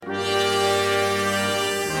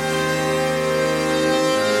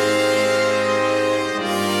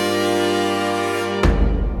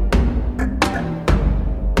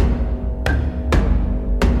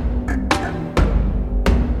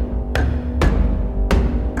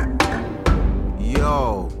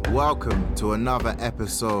Welcome to another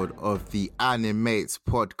episode of the AniMates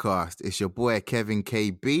Podcast. It's your boy Kevin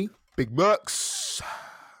KB, Big Murks,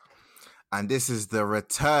 and this is the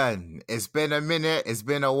return. It's been a minute, it's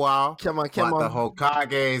been a while, come on. The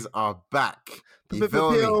Hokages are back. You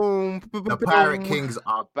feel me? The Pirate Kings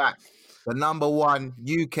are back. The number one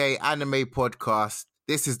UK anime podcast.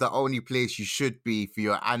 This is the only place you should be for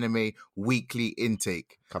your anime weekly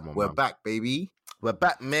intake. Come on, we're man. back, baby. We're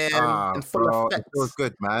back, man. And full effect. It feels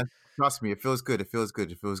good, man. Trust me, it feels good. It feels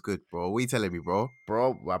good, bro. What are you telling me, bro?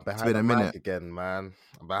 Bro, I'm behind the mic again, man.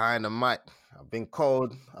 I'm behind the mic. I've been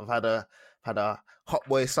cold. I've had a hot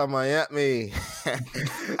boy summer, you get me?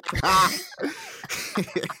 I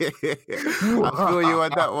feel you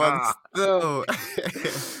on that one still.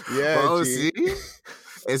 Yeah, but see,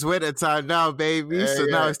 it's winter time now, baby. Yeah, so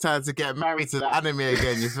now it's time to get married to the anime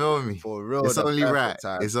again. You feel me? For real. It's only right.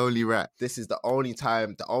 Time. It's only right. This is the only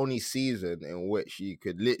time, the only season in which you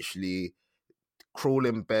could literally crawl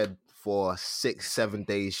in bed for 6-7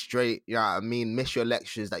 days straight. You know what I mean? Miss your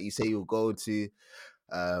lectures that you say you'll go to,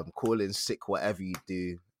 call in sick, whatever you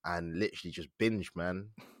do, and literally just binge, man.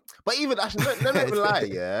 But even actually, let me lie,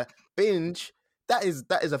 yeah. Binge, that is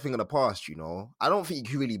a thing of the past, you know. I don't think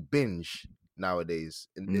you can really binge nowadays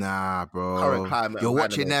in this bro. current climate. You're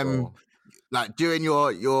watching them, bro. Like during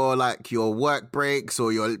your work breaks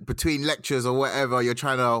or your between lectures or whatever. You're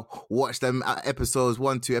trying to watch them episodes,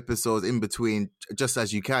 1-2 episodes in between, just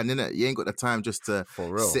as you can, innit? You ain't got the time just to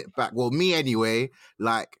sit back. Well, me anyway.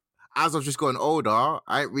 Like as I've just gotten older,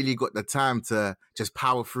 I ain't really got the time to just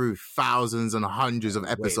power through thousands and hundreds of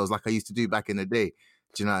episodes like I used to do back in the day.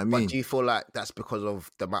 Do you know what I mean? But do you feel like that's because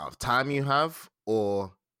of the amount of time you have,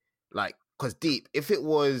 or like? Because deep, if it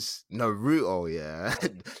was Naruto, yeah,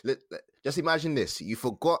 just imagine this. You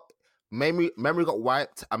forgot, memory got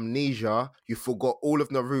wiped, amnesia, you forgot all of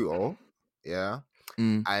Naruto, yeah?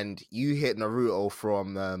 And you hit Naruto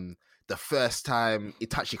from the first time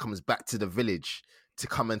Itachi comes back to the village to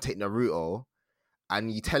come and take Naruto,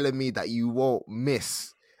 and you telling me that you won't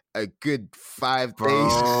miss a good 5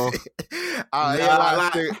 days. I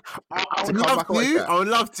would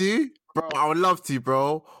love to. Bro, I would love to,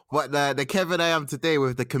 bro. But the Kevin I am today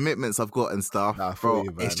with the commitments I've got and stuff, bro,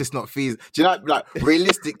 it's just not feasible. Do you know, like,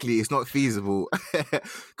 realistically, it's not feasible.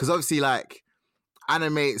 Because obviously, like,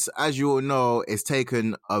 AniMates, as you all know, it's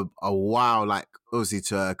taken a while, like, obviously,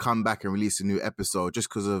 to come back and release a new episode just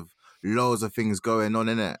because of loads of things going on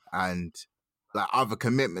in it and, like, other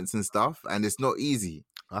commitments and stuff. And it's not easy.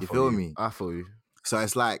 You feel me? I feel you. So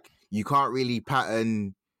it's like, you can't really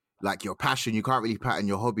pattern like your passion, you can't really pattern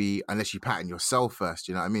your hobby unless you pattern yourself first,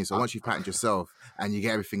 you know what I mean? So once you've patterned yourself and you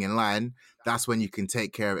get everything in line, that's when you can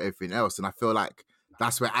take care of everything else. And I feel like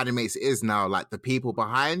that's where AniMates is now. Like the people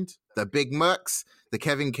behind, the big Murks, the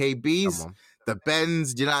Kevin KBs, the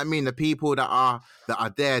Bens, do you know what I mean? The people that are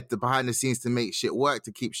there behind the scenes to make shit work,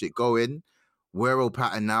 to keep shit going. We're all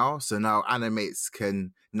patterned now. So now AniMates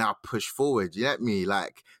can now push forward. You get me?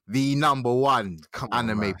 Like the number one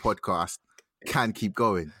anime podcast can keep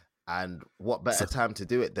going. And what better time to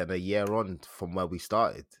do it than a year on from where we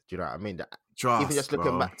started? Do you know what I mean? Even just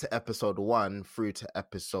looking back to episode 1 through to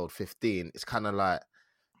episode 15, it's kind of like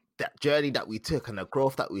that journey that we took and the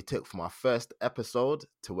growth that we took from our first episode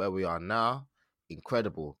to where we are now.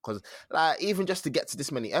 Incredible. Because like, even just to get to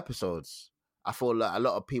this many episodes, I feel like a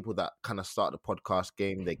lot of people that kind of start the podcast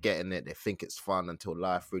game, they're getting it, they think it's fun until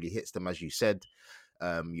life really hits them, as you said.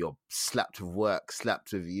 You're slapped with work,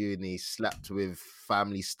 slapped with uni, slapped with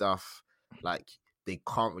family stuff. Like, they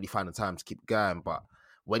can't really find the time to keep going. But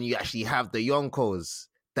when you actually have the yonkos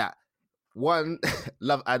that, 1,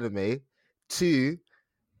 love anime, 2,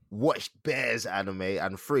 watch bears anime,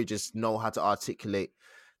 and 3, just know how to articulate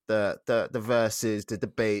the verses, the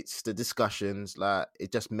debates, the discussions, like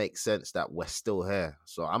it just makes sense that we're still here.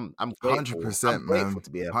 So I'm grateful. 100%, I'm grateful to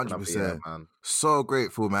be here. 100%, man. So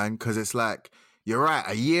grateful, man, because it's like, you're right,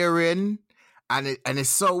 a year in, and it's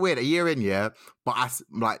so weird, a year in, yeah. But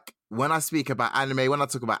like when I speak about anime, when I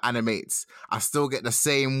talk about AniMates, I still get the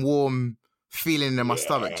same warm feeling in my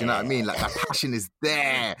stomach. Do you know what I mean? Like that passion is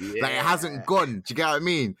there. Like it hasn't gone. Do you get what I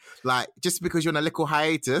mean? Like just because you're on a little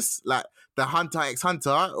hiatus, like the Hunter x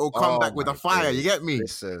Hunter will come back with a fire. You get me?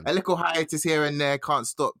 Listen. A little hiatus here and there can't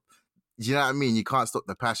stop. Do you know what I mean? You can't stop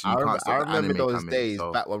the passion. You can't stop the anime. I remember those days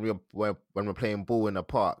back when we're playing ball in the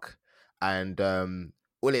park, and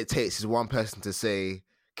all it takes is one person to say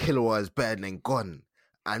Killua is better than Gon,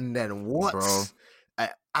 and then what? Bro.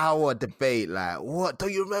 Our debate, like, what?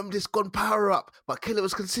 Don't you remember this Gon power up? But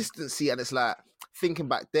Killua's consistency, and it's like, thinking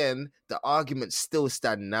back then, the arguments still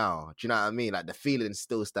stand now. Do you know what I mean? Like the feelings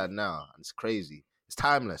still stand now. And it's crazy. It's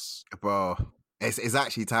timeless. Bro, It's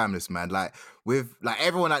actually timeless, man. Like with like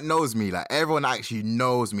everyone that knows me, like everyone that actually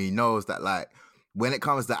knows me knows that like when it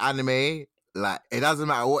comes to anime, like it doesn't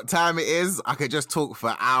matter what time it is, I could just talk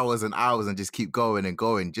for hours and hours and just keep going and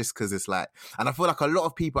going just because it's like, and I feel like a lot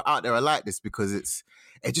of people out there are like this because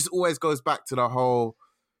it just always goes back to the whole,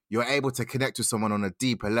 you're able to connect with someone on a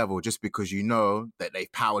deeper level just because you know that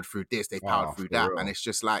they've powered through this, they've powered through that. Real. And it's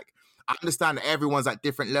just like, I understand that everyone's at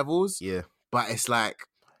different levels. Yeah. But it's like,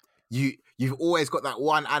 you've always got that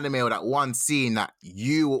one anime or that one scene that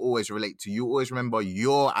you will always relate to. You always remember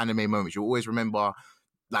your anime moments. You always remember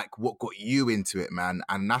like what got you into it, man.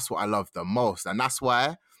 And that's what I love the most. And that's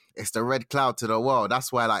why it's the red cloud to the world.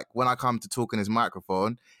 That's why like when I come to talk in this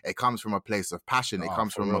microphone, it comes from a place of passion. It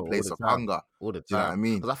comes from a place of hunger. All the time. Do you know what I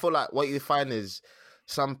mean? Because I feel like what you find is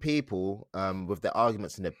some people with their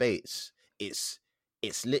arguments and debates, it's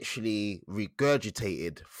literally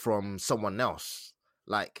regurgitated from someone else.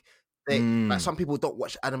 Like like some people don't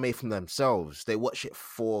watch anime from themselves; they watch it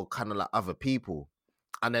for kind of like other people.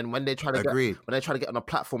 And then when they try to get on a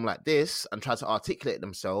platform like this and try to articulate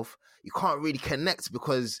themselves, you can't really connect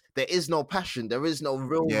because there is no passion, there is no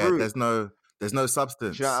real root. There's no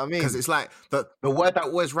substance. Do you know what I mean? Because it's like the word that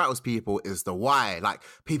always rattles people is the why. Like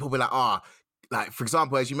people be like, like for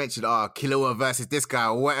example, as you mentioned, Killua versus this guy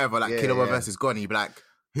or whatever, like Killua versus God, and you be like,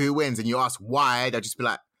 who wins? And you ask why, they'll just be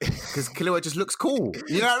like, because Killua just looks cool.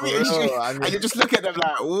 You know what I mean? And you just look at them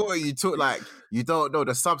like, oh, you talk like you don't know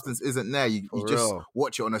the substance isn't there. You just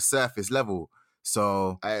watch it on a surface level.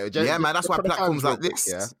 So man, that's why platforms like this.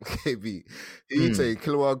 Yeah, KB, you say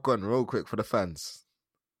Killua gone real quick for the fans.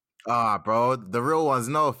 Bro, the real ones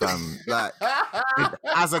know, fam. Like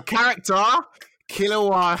as a character,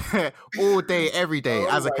 Killua all day, every day,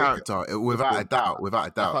 as a character, without a doubt.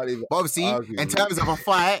 But obviously, in terms of a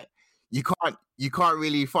fight, you can't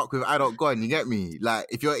really fuck with Adult Gon. You get me? Like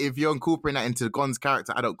if you're incorporating that into Gon's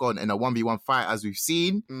character, Adult Gon, in a 1v1 fight, as we've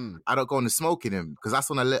seen, Adult Gon is smoking him because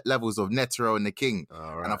that's on the levels of Netero and the King.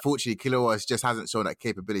 Right. And unfortunately, Killua just hasn't shown that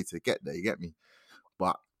capability to get there. You get me?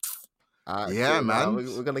 But man,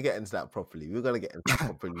 we're gonna get into that properly.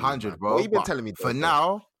 100, bro. What you been telling me for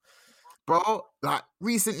now? Bro, like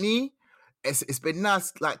recently, it's been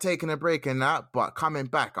nice, like taking a break and that. But coming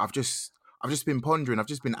back, I've just been pondering. I've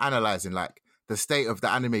just been analyzing like the state of the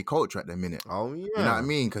anime culture at the minute. Oh yeah, you know what I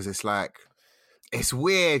mean? Because it's like it's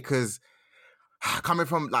weird. Because coming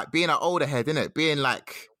from like being an older head, innit? Being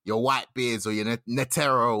like your Whitebeards or your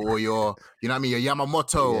Netero or your, you know what I mean, your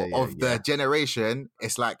Yamamoto of the generation.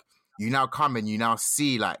 It's like you now come and you now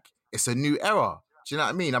see like it's a new era. Do you know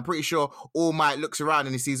what I mean? I'm pretty sure All Might looks around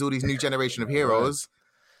and he sees all these new generation of heroes,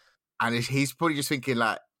 and he's probably just thinking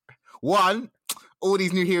like, one, all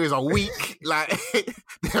these new heroes are weak, like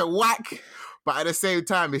they're whack, but at the same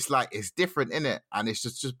time, it's like it's different, innit? And it's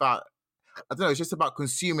just about, I don't know, it's just about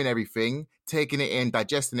consuming everything, taking it in,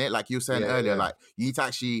 digesting it, like you were saying earlier. Like you need to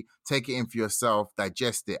actually take it in for yourself,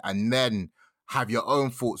 digest it, and then have your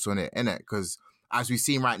own thoughts on it, innit? Because as we've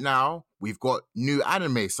seen right now, we've got new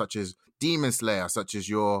anime such as Demon Slayer, such as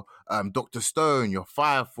your Dr. Stone, your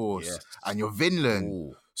Fire Force, and your Vinland.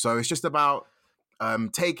 Ooh. So it's just about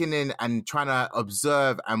taking in and trying to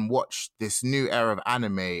observe and watch this new era of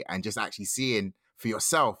anime and just actually seeing for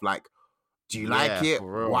yourself, like, do you like it?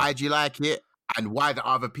 Why do you like it? And why do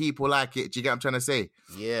other people like it? Do you get what I'm trying to say?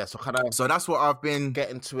 Yeah, so that's what I've been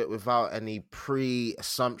getting to it without any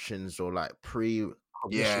pre-assumptions or like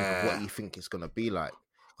pre-cognition of what you think it's gonna be like.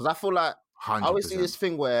 Because I feel like 100%. I always see this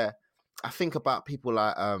thing where I think about people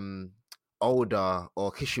like Oda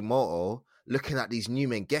or Kishimoto looking at these new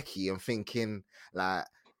Mangeki and thinking like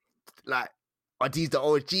are these the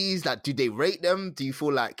OGs? Like, do they rate them? Do you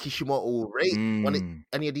feel like Kishimoto will rate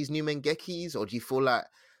any of these new Mangekis, or do you feel like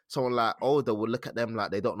someone like Oda will look at them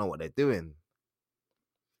like they don't know what they're doing?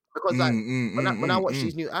 Because like when I watch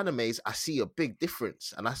these new animes, I see a big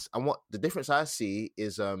difference, and what the difference I see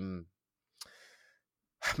is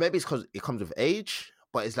maybe it's because it comes with age,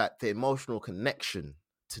 but it's like the emotional connection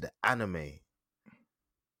to the anime.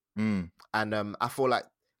 And I feel like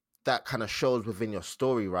that kind of shows within your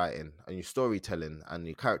story writing and your storytelling and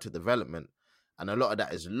your character development. And a lot of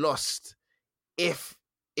that is lost if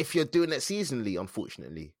you're doing it seasonally,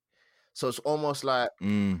 unfortunately. So it's almost like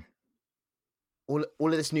all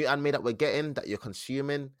of this new anime that we're getting, that you're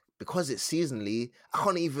consuming, because it's seasonally, I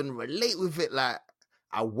can't even relate with it like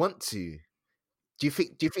I want to. Do you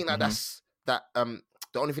think that that's that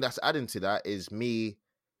the only thing that's adding to that is me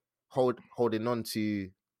holding on to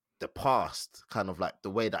the past, kind of like the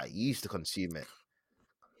way that I used to consume it?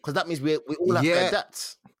 Because that means we all have to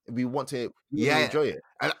adapt if we want to enjoy it.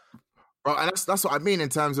 Bro, and that's what I mean in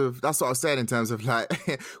terms of, that's what I was saying in terms of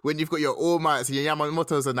like, when you've got your All Mights and your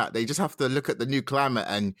Yamamotos and that, they just have to look at the new climate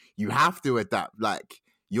and you have to adapt. Like,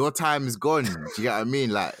 your time is gone. Do you get what I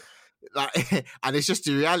mean? Like, and it's just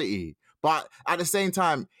the reality. But at the same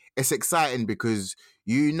time, it's exciting because,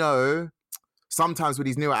 you know, sometimes with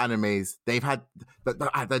these newer animes, they've had the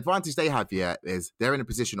advantage they have here is they're in a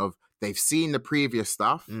position of they've seen the previous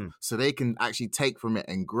stuff, so they can actually take from it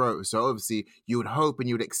and grow. So obviously, you would hope and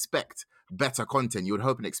you would expect better content. You would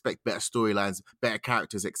hope and expect better storylines, better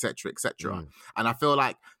characters, etc., etc. And I feel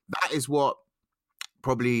like that is what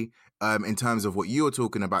probably, in terms of what you were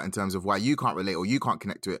talking about, in terms of why you can't relate or you can't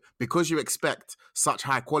connect to it, because you expect such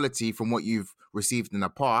high quality from what you've received in the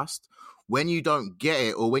past. When you don't get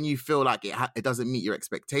it, or when you feel like it doesn't meet your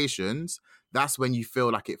expectations, that's when you feel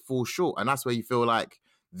like it falls short. And that's where you feel like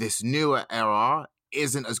this newer era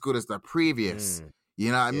isn't as good as the previous.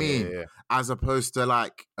 You know what I mean? Yeah. As opposed to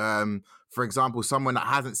like, for example, someone that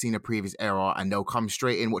hasn't seen a previous era and they'll come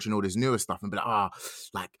straight in watching all this newer stuff and be like,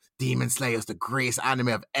 like Demon Slayer is the greatest anime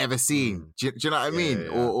I've ever seen. Do you know what I mean?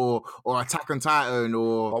 Yeah. Or Attack on Titan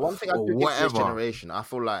or one thing I do give this generation, I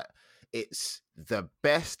feel like it's the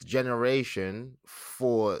best generation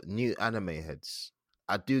for new anime heads.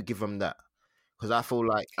 I do give them that. Because I feel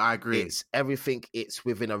like I agree. It's everything. It's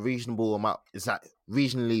within a reasonable amount. It's like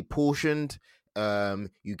regionally portioned.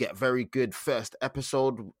 You get very good first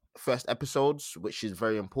episodes, which is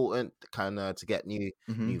very important, kind of to get new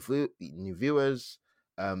viewers.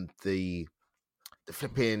 The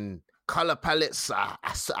flipping color palettes. I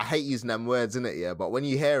hate using them words, innit? Yeah, but when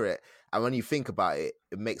you hear it and when you think about it,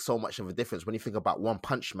 it makes so much of a difference. When you think about One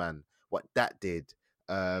Punch Man, what that did.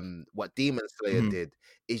 What Demon Slayer did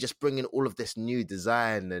is just bringing all of this new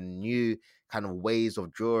design and new kind of ways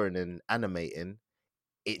of drawing and animating.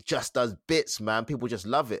 It just does bits, man. People just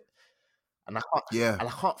love it, and I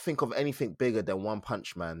can't think of anything bigger than One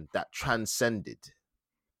Punch Man that transcended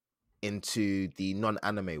into the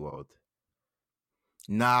non-anime world.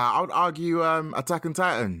 Nah, I would argue Attack on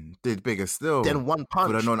Titan did bigger still than One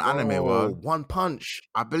Punch for the non-anime world. One Punch,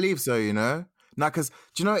 I believe so. You know, now because do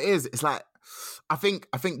you know what it is? It's like. I think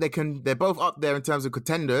they're both up there in terms of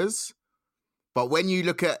contenders, but when you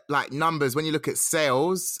look at like numbers, when you look at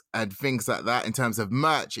sales and things like that, in terms of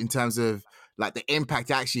merch, in terms of like the impact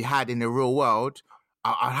it actually had in the real world,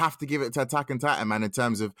 I'd have to give it to Attack on Titan, man, in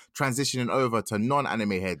terms of transitioning over to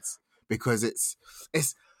non-anime heads, because it's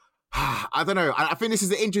I don't know. I think this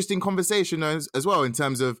is an interesting conversation as well in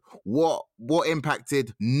terms of what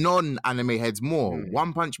impacted non-anime heads more,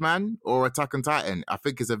 One Punch Man or Attack on Titan. I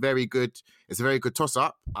think it's a very good toss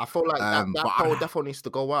up. I feel like that poll definitely needs to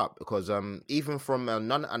go up because even from a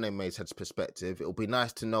non-anime head's perspective, it would be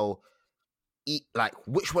nice to know like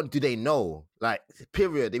which one do they know? Like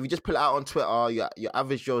period. If you just put it out on Twitter, your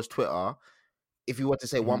average Joe's Twitter, if you were to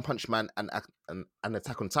say One Punch Man and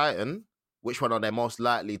Attack on Titan, which one are they most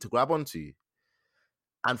likely to grab onto?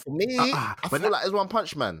 And for me, I feel like it's One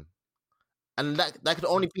Punch Man. And that could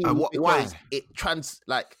only be because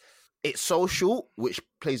it's so short, which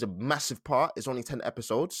plays a massive part. It's only 10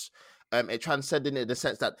 episodes. It transcended in the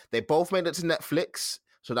sense that they both made it to Netflix.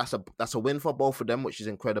 So that's a win for both of them, which is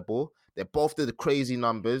incredible. They both did the crazy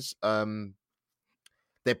numbers.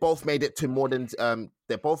 They both made it to more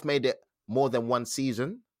than one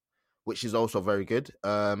season, which is also very good.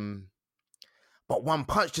 But One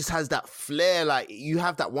Punch just has that flair. Like you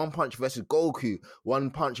have that One Punch versus Goku,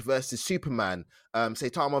 One Punch versus Superman,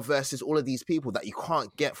 Saitama versus all of these people that you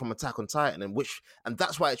can't get from Attack on Titan, and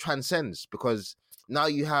that's why it transcends, because now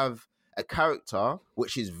you have a character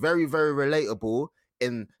which is very, very relatable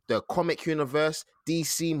in the comic universe,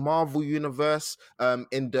 DC, Marvel universe,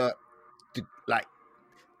 in the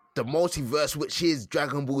multiverse, which is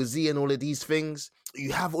Dragon Ball Z and all of these things.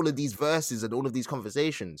 You have all of these verses and all of these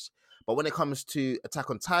conversations. But when it comes to Attack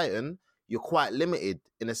on Titan, you're quite limited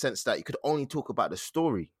in the sense that you could only talk about the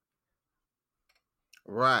story.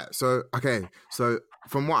 Right. So, okay. So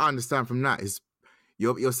from what I understand from that is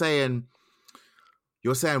you're saying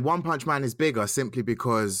One Punch Man is bigger simply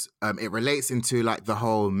because it relates into like the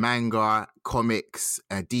whole manga, comics,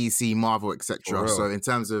 DC, Marvel, etc. So in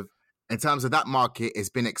terms of that market, it's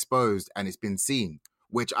been exposed and it's been seen,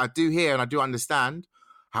 which I do hear and I do understand.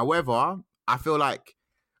 However, I feel like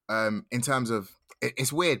in terms of,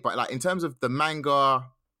 it's weird, but like in terms of the manga,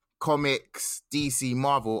 comics, DC,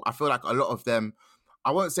 Marvel, I feel like a lot of them,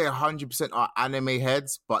 I won't say 100% are anime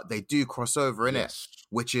heads, but they do cross over in it,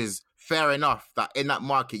 which is fair enough that in that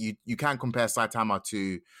market, you can compare Saitama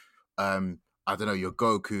to, I don't know, your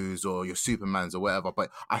Gokus or your Supermans or whatever,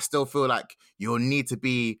 but I still feel like you'll need to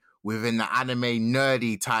be within the anime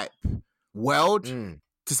nerdy type world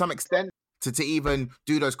to some extent to even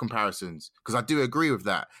do those comparisons, because I do agree with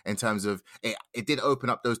that in terms of it did open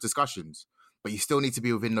up those discussions, but you still need to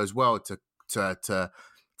be within those worlds to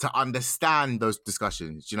understand those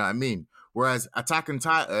discussions. Do you know what I mean? Whereas Attack on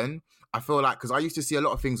Titan, I feel like, because I used to see a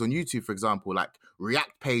lot of things on YouTube, for example, like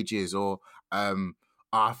react pages, or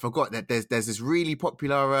I forgot that there's this really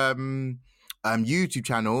popular YouTube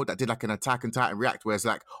channel that did like an Attack on Titan react, where it's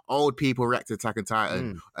like old people react to Attack on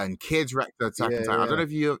Titan and kids react to Attack on Titan. I don't know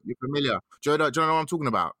if you're familiar. Do you know what I'm talking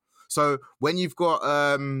about? So when you've got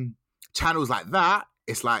channels like that,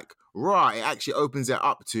 it's like, right, it actually opens it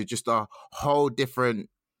up to just a whole different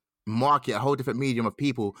market, a whole different medium of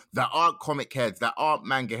people that aren't comic heads, that aren't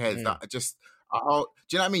manga heads, that are just a whole,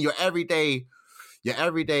 do you know what I mean? Your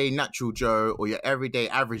everyday natural Joe or your everyday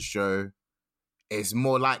average Joe is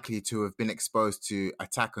more likely to have been exposed to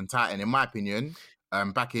Attack on Titan, in my opinion,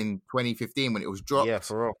 back in 2015 when it was dropped,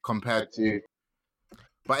 for real. compared to.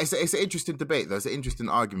 But it's an interesting debate, though. It's an interesting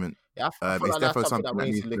argument. Yeah, I feel like that's something that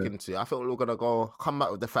we need to look into. I think we're going to come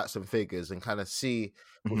back with the facts and figures and kind of see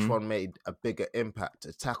which one made a bigger impact,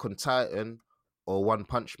 Attack on Titan or One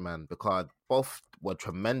Punch Man, because both were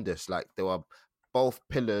tremendous. Like, they were both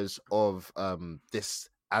pillars of this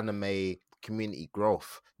anime community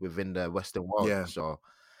growth within the Western world. Yeah. So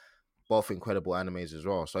both incredible animes as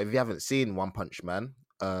well. So if you haven't seen One Punch Man,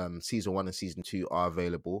 season 1 and season 2 are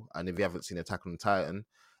available. And if you haven't seen Attack on Titan,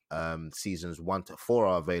 seasons 1 to 4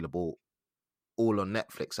 are available, all on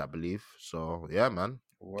Netflix, I believe. So yeah, man,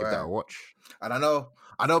 give that a watch. And I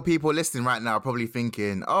know people listening right now are probably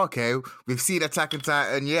thinking, oh, okay, we've seen Attack on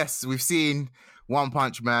Titan, yes, we've seen One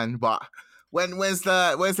Punch Man, but when's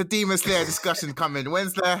the Demon Slayer discussion coming?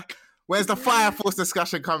 When's the Fire Force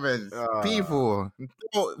discussion coming? People,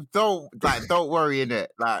 don't worry in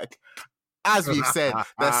it. Like, as we've said,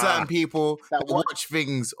 there's certain people that watch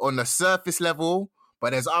things on the surface level, but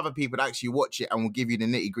there's other people that actually watch it and will give you the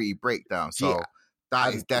nitty-gritty breakdown. So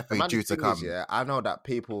that is definitely due to come. I know that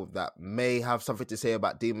people that may have something to say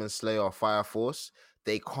about Demon Slayer or Fire Force,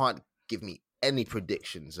 they can't give me any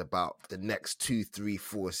predictions about the next 2, 3,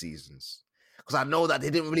 4 seasons. Because I know that they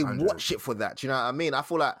didn't really watch it for that. Do you know what I mean? I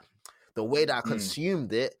feel like the way that I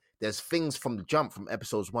consumed it, there's things from the jump from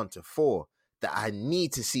episodes 1 to 4 that I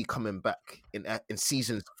need to see coming back in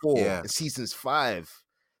seasons 4 and seasons 5,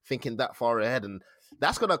 thinking that far ahead. And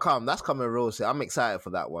that's going to come. That's coming real soon. I'm excited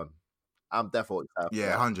for that one. I'm definitely excited for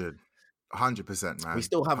that. 100%, man. We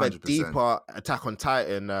still have 100%. a deeper Attack on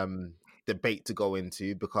Titan debate to go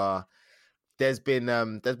into, because there's been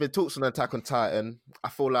talks on Attack on Titan. I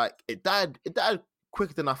feel like it died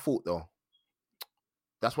quicker than I thought, though.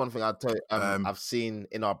 That's one thing I'd tell you, I've seen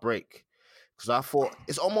in our break, because I thought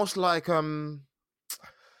it's almost like I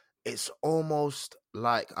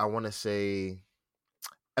want to say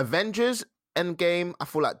Avengers Endgame. I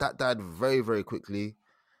feel like that died very, very quickly,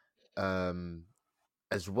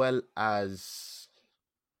 as well as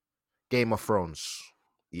Game of Thrones.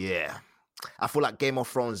 Yeah, I feel like Game of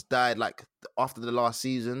Thrones died like after the last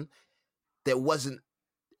season. There wasn't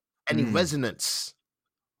any resonance.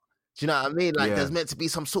 Do you know what I mean? Like, there's meant to be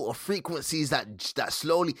some sort of frequencies that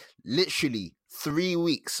slowly, literally 3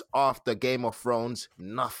 weeks after Game of Thrones,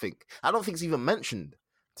 nothing. I don't think it's even mentioned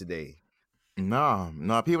today. No,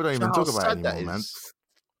 people don't even talk about it anymore, man.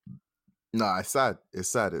 No, it's sad. It's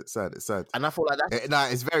sad. And I feel like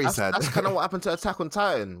it's very sad. That's kind of what happened to Attack on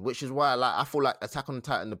Titan, which is why I feel like Attack on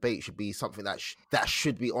Titan debate should be something that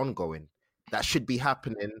should be ongoing, that should be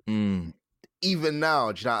happening. Even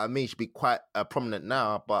now, do you know what I mean? It should be quite prominent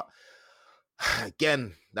now, but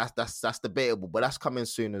again, that's debatable. But that's coming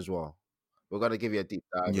soon as well. We're gonna give you a deep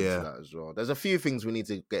dive into that as well. There's a few things we need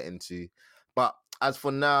to get into, but as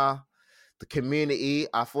for now, the community,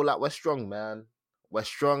 I feel like we're strong, man. We're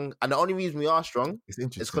strong, and the only reason we are strong is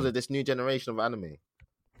because of this new generation of anime.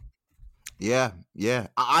 Yeah.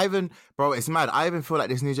 Bro, it's mad. I even feel like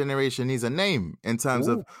this new generation needs a name in terms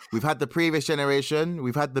of, we've had the previous generation,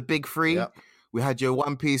 we've had the big three. Yep. We had your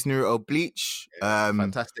One Piece, Naruto, Bleach.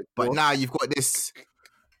 Fantastic. But now you've got this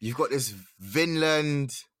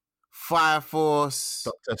Vinland, Fire Force,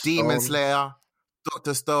 Demon Slayer,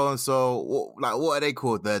 Dr. Stone. So what are they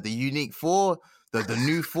called? The Unique Four? The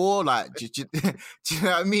new four? Like, do you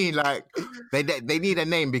know what I mean? Like, they need a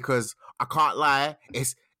name, because I can't lie,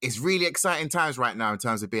 it's really exciting times right now in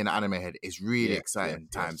terms of being an anime head. It's really exciting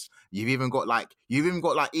times. You've even got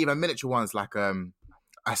even miniature ones like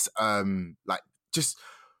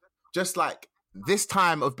just like this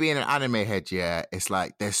time of being an anime head. Yeah, it's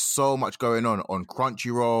like there's so much going on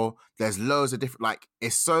Crunchyroll. There's loads of different, like,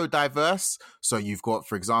 it's so diverse. So you've got,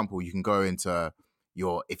 for example, you can go into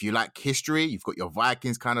if you like history, you've got your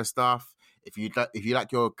Vikings kind of stuff. If you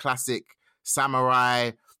like your classic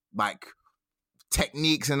samurai like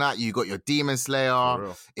techniques and that, you got your Demon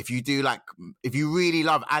Slayer. If you really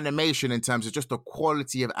love animation in terms of just the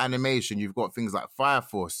quality of animation, you've got things like Fire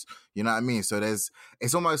Force. You know what I mean? So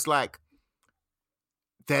it's almost like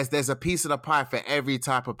there's a piece of the pie for every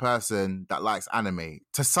type of person that likes anime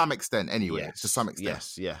to some extent. Anyway, to some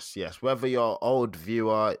extent. Yes. Whether you're old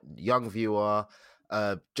viewer, young viewer,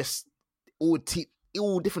 just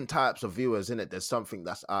all different types of viewers, in it. There's something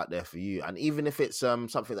that's out there for you, and even if it's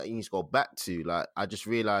something that you need to go back to, like I just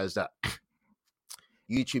realized that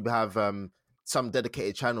YouTube have some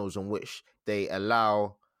dedicated channels on which they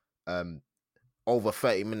allow over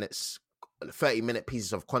 30-minute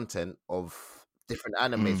pieces of content of different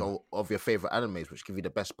animes or of your favorite animes, which give you the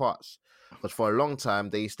best parts. Because for a long time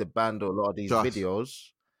they used to ban a lot of these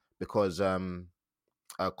videos because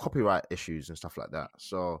copyright issues and stuff like that.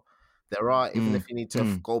 So there are, even if you need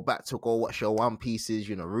to go back to go watch your One Pieces,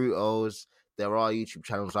 your Naruto's, there are YouTube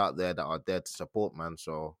channels out there that are there to support, man.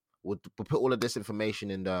 So we'll put all of this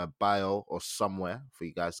information in the bio or somewhere for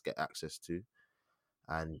you guys to get access to.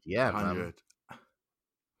 And yeah, 100.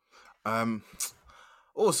 Man.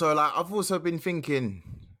 Also, like I've also been thinking,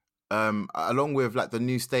 along with like the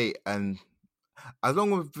new state of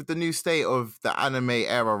the anime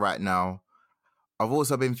era right now, I've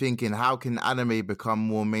also been thinking, how can anime become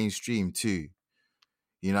more mainstream too?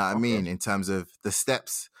 You know what I mean? In terms of the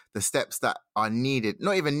steps that are needed,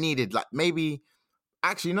 not even needed, like maybe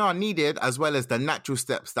actually not needed, as well as the natural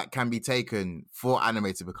steps that can be taken for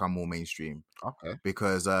anime to become more mainstream. Okay.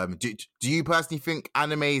 Because do you personally think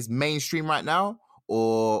anime is mainstream right now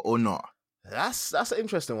or not? That's an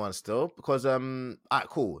interesting one still, because all right,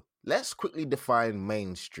 cool. Let's quickly define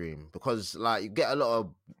mainstream, because like you get a lot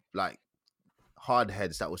of like hard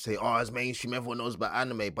heads that will say, "Oh, it's mainstream. Everyone knows about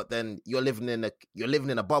anime," but then you're living in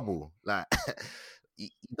a bubble. Like you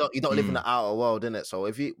don't live in the outer world, innit? So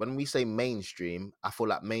when we say mainstream, I feel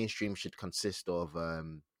like mainstream should consist of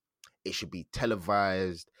it should be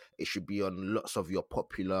televised. It should be on lots of your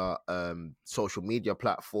popular social media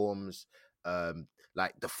platforms.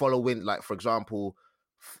 Like the following, like for example,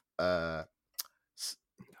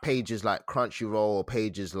 pages like Crunchyroll or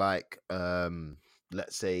pages like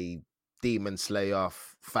let's say Demon Slayer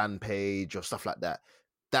fan page or stuff like that.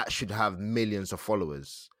 That should have millions of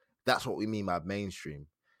followers. That's what we mean by mainstream.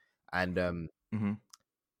 And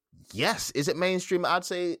yes, is it mainstream? I'd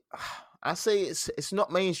say it's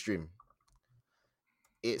not mainstream.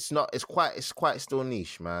 It's not. It's quite still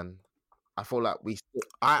niche, man. I feel like we're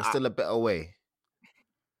still a bit away.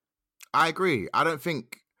 I agree. I don't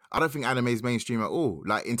think anime is mainstream at all.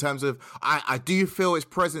 Like in terms of, I do feel its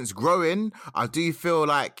presence growing. I do feel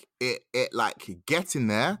like it like getting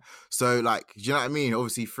there. So like, do you know what I mean?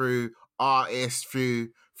 Obviously through artists, through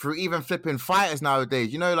even flipping fighters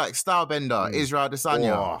nowadays. You know, like Stylebender, Israel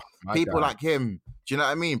Adesanya, people like him. Do you know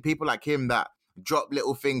what I mean? People like him that drop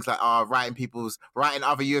little things like writing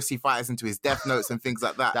other UFC fighters into his death notes and things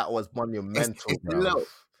like that. That was monumental.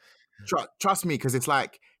 Trust me, because it's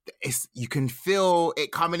like, you can feel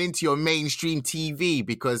it coming into your mainstream TV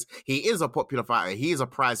because he is a popular fighter. He is a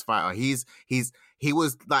prize fighter. He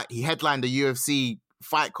headlined the UFC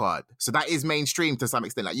fight card. So that is mainstream to some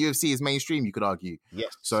extent. Like UFC is mainstream, you could argue.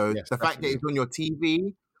 Yes. So the fact that it's on your TV, do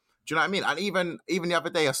you know what I mean? And even the other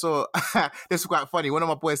day I saw, this was quite funny. One of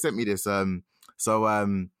my boys sent me this. I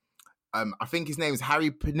think his name is Harry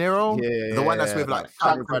Pinero, the one that's with like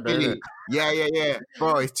Billy. Yeah.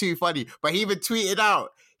 Bro, it's too funny. But he even tweeted out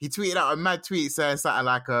a mad tweet saying something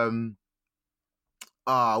like,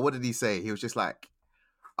 what did he say? He was just like,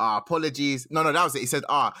 apologies. No, that was it. He said,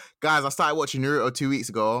 guys, I started watching Naruto 2 weeks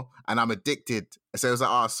ago and I'm addicted. So it was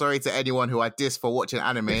like, sorry to anyone who I dissed for watching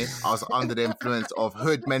anime. I was under the influence of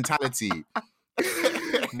hood mentality.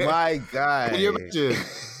 My guy. Can you imagine?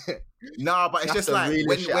 No, but it's That's just like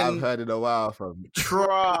when I've heard in a while from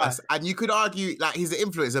trust, and you could argue like he's an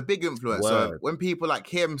influence, a big influence. So when people like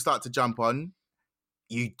him start to jump on,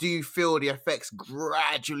 you do feel the effects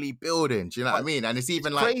gradually building. Do you know what I mean? And it's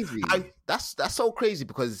even like crazy. That's so crazy,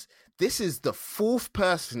 because this is the fourth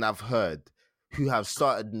person I've heard who have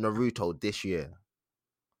started Naruto this year.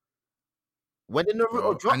 When did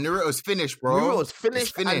Naruto drop? And Naruto's finished, bro. Naruto's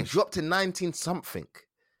finished and dropped to 19 something,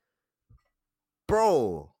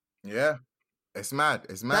 bro. Yeah, it's mad.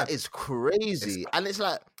 That is crazy. And it's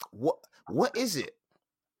like, what is it?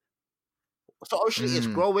 So obviously it's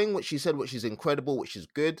growing, which she said, which is incredible, which is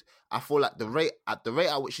good. I feel like the rate at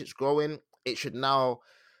which it's growing, it should now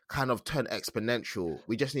kind of turn exponential.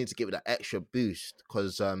 We just need to give it that extra boost,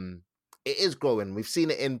 because it is growing. We've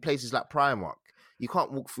seen it in places like Primark. You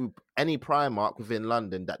can't walk through any Primark within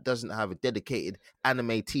London that doesn't have a dedicated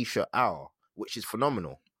anime t-shirt aisle, which is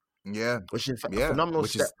phenomenal. Yeah. Which is a phenomenal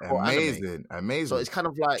which step is for amazing. anime. Amazing. So it's kind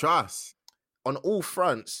of like trust. On all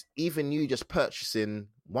fronts, even you just purchasing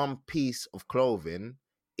one piece of clothing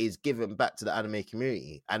is giving back to the anime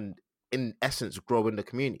community and in essence growing the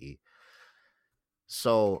community.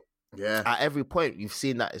 So at every point you've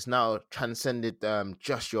seen that it's now transcended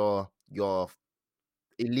just your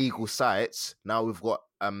illegal sites. Now we've got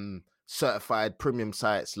certified premium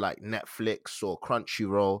sites like Netflix or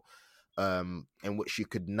Crunchyroll, in which you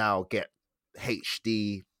could now get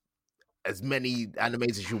HD, as many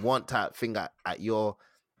animes as you want type thing at your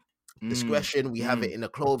discretion. We have it in the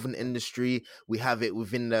clothing industry. We have it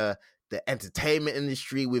within the entertainment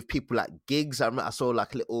industry with people like Gigs. I saw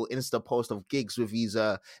like a little Insta post of Gigs with his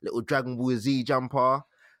little Dragon Ball Z jumper.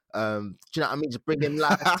 Do you know what I mean? Just bringing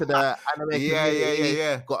life to the anime community.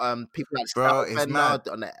 Yeah. Got people like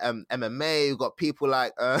Stylebender on the MMA. We've got people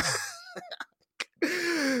like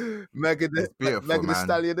Megan the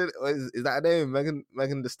Stallion. Is that her name?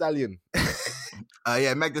 Megan the Stallion.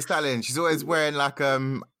 Meg the Stallion. She's always wearing like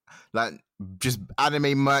just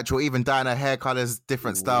anime merch or even dyeing her hair colors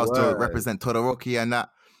different styles to represent Todoroki and that.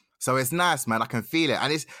 So it's nice, man. I can feel it.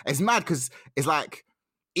 And it's mad because it's like,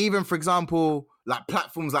 even for example, like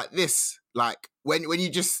platforms like this, like when you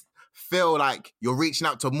just feel like you're reaching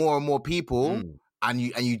out to more and more people and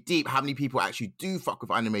you deep how many people actually do fuck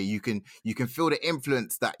with anime, you can feel the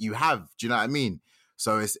influence that you have. Do you know what I mean?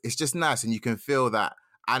 So it's just nice, and you can feel that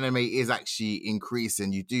anime is actually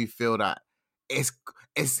increasing. You do feel that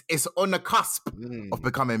it's on the cusp of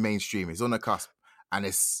becoming mainstream. It's on the cusp, and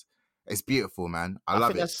it's beautiful, man. I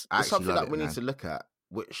love it. It's something that we need to look at,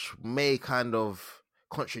 which may kind of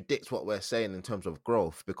contradicts what we're saying in terms of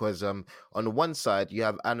growth, because on the one side you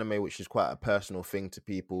have anime, which is quite a personal thing to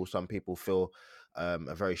people. Some people feel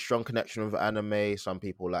a very strong connection with anime. Some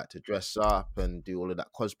people like to dress up and do all of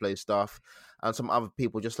that cosplay stuff, and some other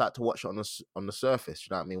people just like to watch it on the surface.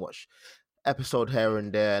 You know what I mean? Watch episode here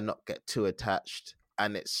and there, not get too attached.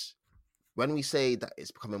 And it's when we say that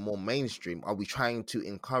it's becoming more mainstream, are we trying to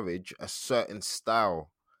encourage a certain style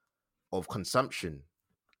of consumption?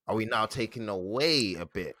 Are we now taking away a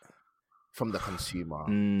bit from the consumer,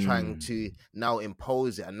 trying to now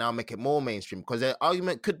impose it and now make it more mainstream? Because the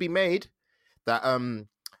argument could be made that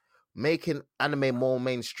making anime more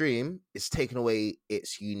mainstream is taking away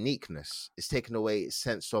its uniqueness. It's taking away its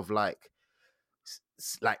sense of like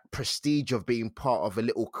prestige of being part of a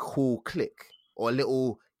little cool clique or a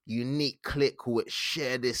little unique clique which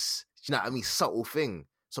share this, you know what I mean, subtle thing.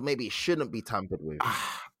 So maybe it shouldn't be tampered with.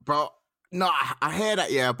 Bro, no, I hear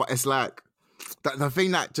that, yeah, but it's like the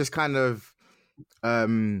thing that just kind of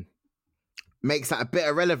makes that a bit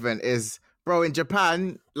irrelevant is, bro, in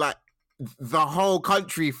Japan, like the whole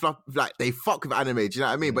country they fuck with anime, do you know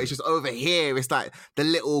what I mean? But it's just over here, it's like the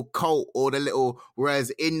little cult or the little,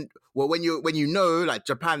 whereas when you know, like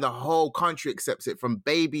Japan, the whole country accepts it, from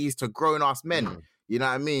babies to grown ass men. You know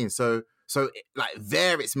what I mean? So like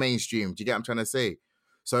there it's mainstream. Do you get what I'm trying to say?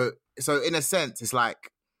 So in a sense, it's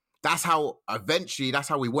like that's how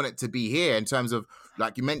we want it to be here, in terms of,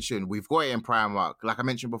 like you mentioned, we've got it in Primark. Like I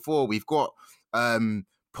mentioned before, we've got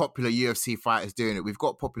popular UFC fighters doing it. We've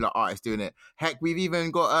got popular artists doing it. Heck, we've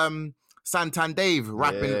even got Santan Dave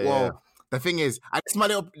rapping. Yeah. Well, the thing is, I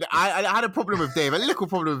had a problem with Dave, a little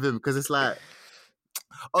problem with him, because it's like,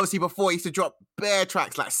 obviously before he used to drop bare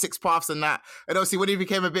tracks like 6 Paths and that, and obviously when he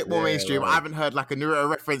became a bit more mainstream, I haven't heard like a Naruto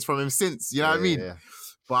reference from him since. You know what I mean? Yeah.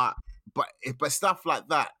 But stuff like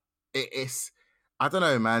that, it's I don't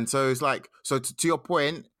know, man. So it's like, so to your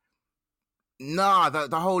point, nah,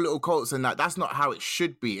 the whole little cults and that's not how it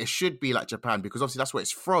should be. It should be like Japan, because obviously that's where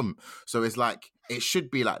it's from. So it's like, it should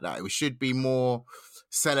be like that. It should be more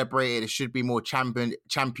celebrated. It should be more championed.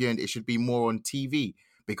 It should be more on TV,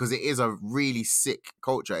 because it is a really sick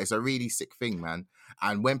culture. It's a really sick thing, man.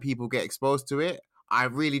 And when people get exposed to it, I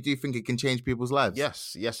really do think it can change people's lives.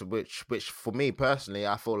 Yes. Which for me personally,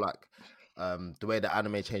 I feel like the way that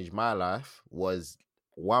anime changed my life was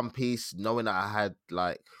One Piece, knowing that I had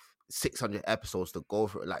like 600 episodes to go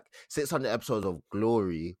through, like 600 episodes of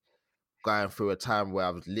glory, going through a time where I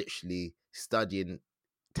was literally studying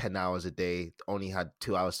 10 hours a day, only had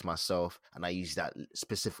 2 hours to myself, and I used that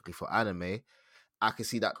specifically for anime. I can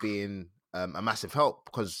see that being a massive help,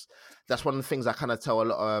 because that's one of the things I kind of tell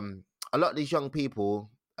a lot of these young people,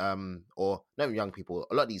 or not young people,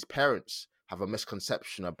 a lot of these parents have a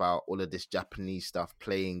misconception about all of this Japanese stuff,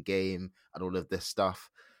 playing game and all of this stuff.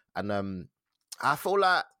 And I feel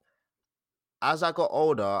like as I got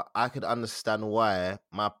older, I could understand why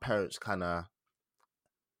my parents kind of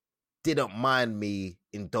didn't mind me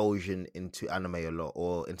indulging into anime a lot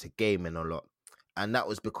or into gaming a lot. And that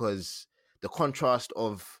was because the contrast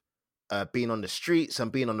of being on the streets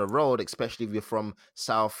and being on the road, especially if you're from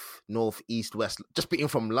south, north, east, west, just being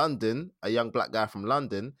from London, a young black guy from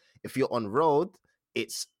London, if you're on road,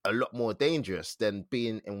 it's a lot more dangerous than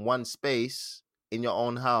being in one space in your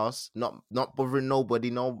own house, not bothering nobody,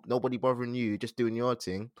 nobody bothering you, just doing your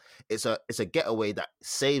thing. It's a getaway that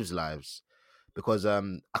saves lives. Because I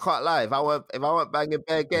can't lie, if I weren't banging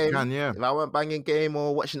bare game, if I weren't banging game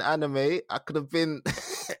or watching anime, I could have been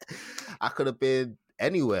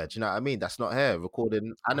anywhere. Do you know what I mean? That's not here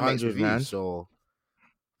recording AniMates reviews. Man. So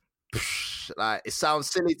like it sounds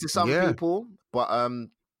silly to some people, but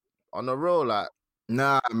on the real, like,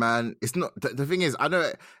 nah, man, it's not. The thing is, I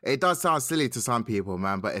know it does sound silly to some people,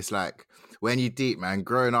 man, but it's like when you deep, man,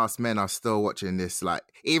 grown ass men are still watching this. Like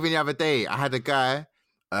even the other day, I had a guy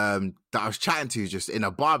that I was chatting to just in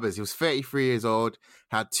a barber's. He was 33 years old,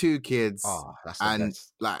 had 2 kids, and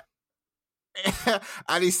like,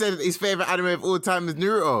 and he said his favorite anime of all time is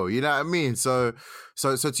Naruto. You know what I mean? So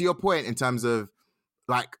to your point in terms of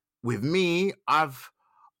like with me, I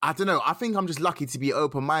don't know. I think I'm just lucky to be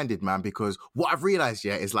open-minded, man, because what I've realized,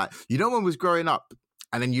 is like, you know, when I was growing up,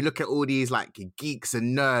 and then you look at all these like geeks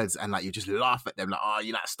and nerds, and like you just laugh at them, like, oh,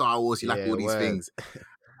 you like Star Wars, you like all these things.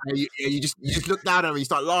 And you just look down at them and you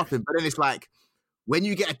start laughing. But then it's like, when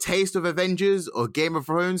you get a taste of Avengers or Game of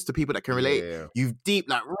Thrones, to people that can relate, you've deep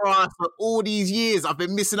like, raw, for all these years, I've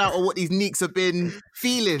been missing out on what these neeks have been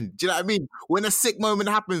feeling. Do you know what I mean? When a sick moment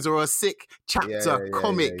happens or a sick chapter,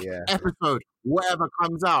 comic, episode, whatever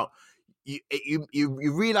comes out, you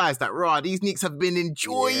realize that, these neeks have been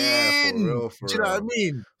enjoying. Yeah, for real. Do you know what I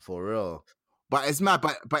mean? For real. But it's mad.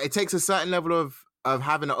 But it takes a certain level of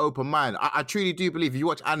having an open mind. I truly do believe if you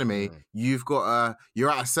watch anime, you've got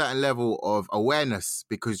you're at a certain level of awareness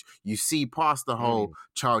because you see past the whole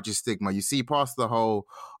childish stigma. You see past the whole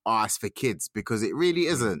it's for kids, because it really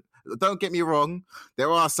isn't. Don't get me wrong.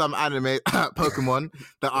 There are some anime Pokemon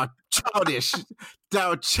that are childish.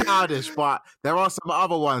 But there are some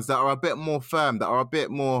other ones that are a bit more firm, that are a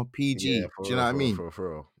bit more PG. Do you know what I mean? For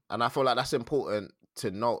real. And I feel like that's important to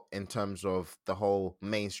note in terms of the whole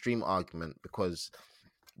mainstream argument, because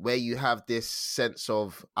where you have this sense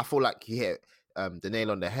of, I feel like you hit the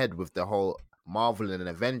nail on the head with the whole Marvel and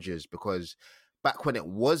Avengers, because back when it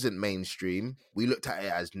wasn't mainstream, we looked at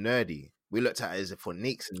it as nerdy. We looked at it as for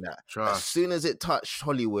neeks and that. As soon as it touched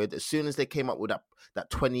Hollywood, as soon as they came up with that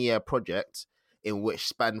 20-year project in which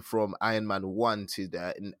spanned from Iron Man 1 to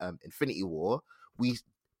the Infinity War, we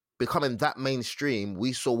becoming that mainstream,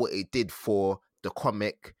 we saw what it did for the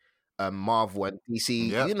comic Marvel and DC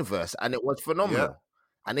universe, and it was phenomenal.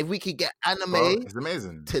 And if we could get anime it's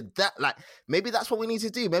amazing to that, like, maybe that's what we need to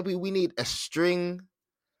do. Maybe we need a string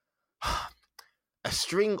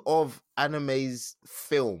of anime's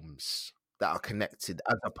films that are connected,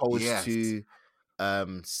 as opposed to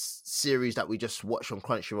series that we just watch on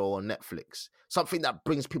Crunchyroll or Netflix. Something that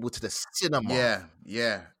brings people to the cinema.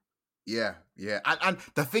 Yeah. And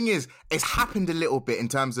the thing is, it's happened a little bit in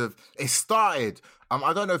terms of, it started,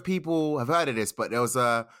 I don't know if people have heard of this, but there was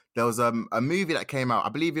a movie that came out, I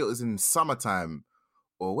believe it was in summertime,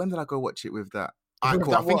 or when did I go watch it with that?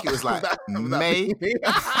 Cool. I think it was like May.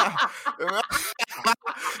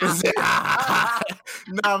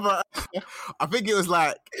 No, but I think it was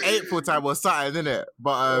like April time or something, innit?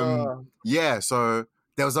 But so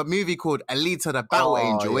there was a movie called Alita the Battle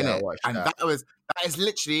Angel, innit? And that is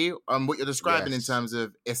literally what you're describing in terms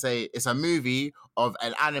of, it's a movie of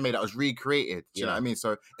an anime that was recreated. Do you know what I mean?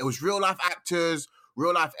 So it was real life actors,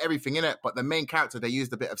 real life everything in it, but the main character, they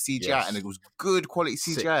used a bit of CGI and it was good quality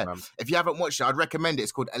CGI. Sick, if you haven't watched it, I'd recommend it.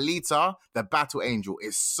 It's called Alita the Battle Angel.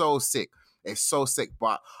 It's so sick.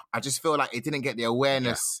 But I just feel like it didn't get the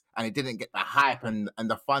awareness and it didn't get the hype and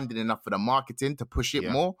the funding enough for the marketing to push it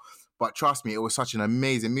more. But trust me, it was such an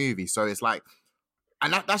amazing movie. So it's like,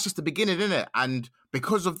 and that's just the beginning, isn't it? And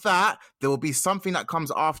because of that, there will be something that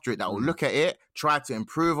comes after it that will look at it, try to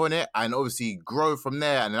improve on it, and obviously grow from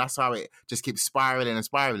there. And that's how it just keeps spiraling and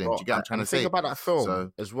spiraling. Do you get what I'm trying to say? Think about that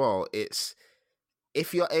film as well. It's,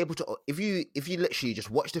 if you're able to, if you literally just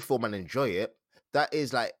watch the film and enjoy it, that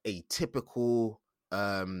is like a typical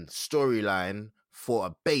storyline for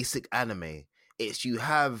a basic anime. It's, you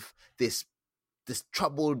have this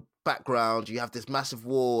troubled background, you have this massive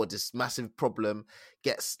war, this massive problem,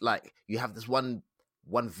 gets like, you have this one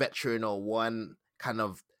veteran or one kind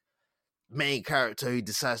of main character who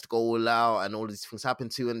decides to go all out, and all these things happen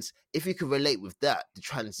to. And if you can relate with that, the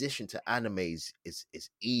transition to animes is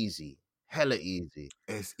easy, hella easy.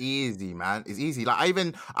 It's easy, man. It's easy. Like I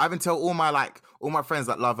even tell all my friends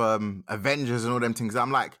that love Avengers and all them things.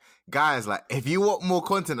 I'm like, guys, like if you want more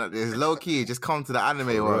content like this, low key, just come to the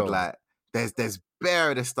anime world. Like there's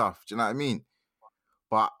bare of this stuff. Do you know what I mean?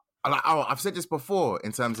 But like, I've said this before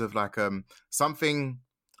in terms of like something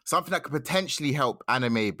that could potentially help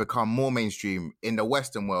anime become more mainstream in the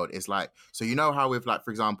Western world is like, so you know how with like,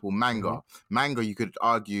 for example, manga you could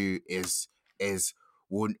argue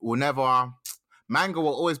will never, manga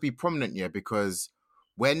will always be prominent, yeah, because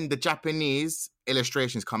when the Japanese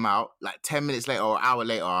illustrations come out, like 10 minutes later or an hour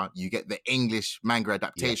later, you get the English manga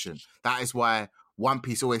adaptation. Yeah. That is why One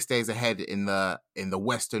Piece always stays ahead in the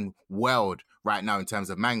Western world right now in terms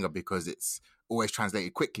of manga, because it's always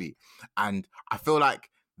translated quickly. And I feel like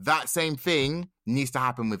that same thing needs to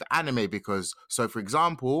happen with anime, because, so for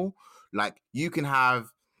example, like you can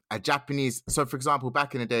have a Japanese, so for example,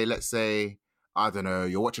 back in the day, let's say, I don't know,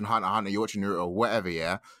 you're watching Hunter x Hunter, you're watching Naruto or whatever,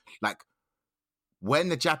 yeah? Like when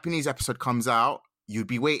the Japanese episode comes out, you'd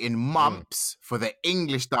be waiting months for the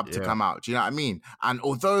English dub to come out. Do you know what I mean? And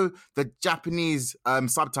although the Japanese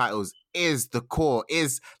subtitles is the core,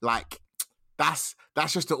 is like, that's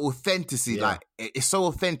just the authenticity. Yeah. Like it's so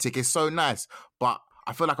authentic, it's so nice. But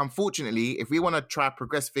I feel like, unfortunately, if we want to try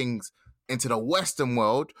progress things into the Western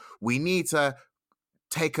world, we need to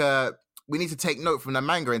take note from the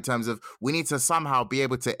manga in terms of we need to somehow be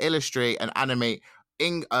able to illustrate and animate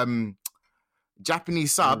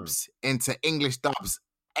Japanese subs into English dubs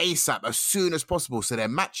ASAP, as soon as possible, so they're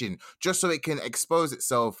matching, just so it can expose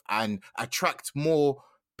itself and attract more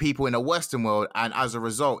people in the Western world, and as a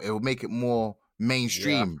result, it will make it more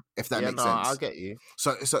mainstream, if that makes sense. I'll get you.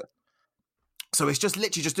 So it's just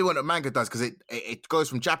literally just doing what the manga does, because it goes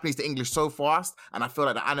from Japanese to English so fast, and I feel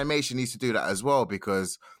like the animation needs to do that as well,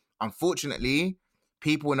 because unfortunately,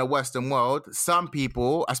 people in the Western world, some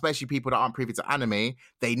people, especially people that aren't privy to anime,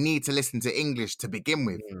 they need to listen to English to begin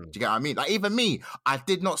with. Do you get what I mean? Like even me, I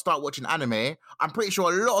did not start watching anime. I'm pretty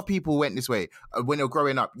sure a lot of people went this way when they were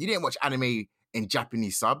growing up. You didn't watch anime in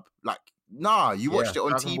Japanese sub. Like, nah, you watched it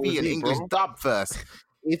on TV in English dub first.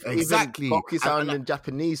 Exactly. Even sound in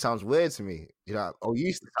Japanese sounds weird to me. You know,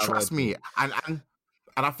 used to sound trust me. And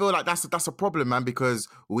I feel like that's a problem, man, because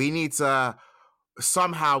we need to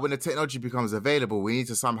somehow, when the technology becomes available, we need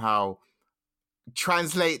to somehow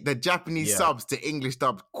translate the Japanese subs to English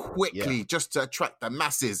dub quickly, just to attract the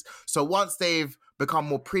masses. So once they've become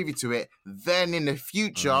more privy to it, then in the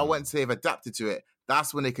future, once they've adapted to it,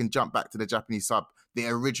 that's when they can jump back to the Japanese sub, the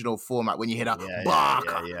original format, when you hear that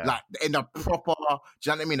like in the proper, do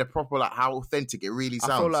you know what I mean? The proper, like how authentic it really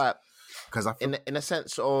sounds. I feel like, because in a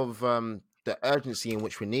sense of the urgency in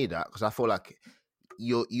which we need that, because I feel like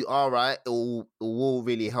you are right, it will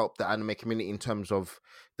really help the anime community in terms of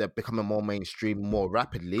they're becoming more mainstream more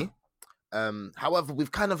rapidly. However,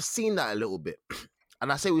 we've kind of seen that a little bit.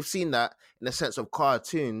 And I say we've seen that in the sense of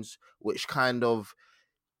cartoons, which kind of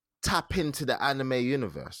tap into the anime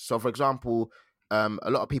universe. So, for example, a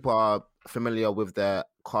lot of people are familiar with the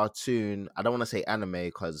cartoon, I don't want to say anime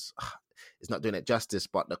because it's not doing it justice,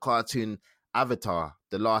 but the cartoon Avatar,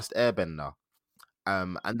 The Last Airbender.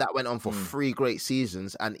 And that went on for 3 great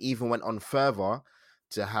seasons, and even went on further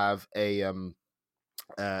to have another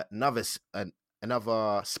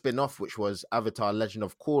spin-off, which was Avatar Legend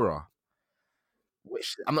of Korra,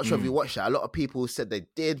 which I'm not sure if you watched that. A lot of people said they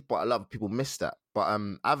did, but a lot of people missed that. But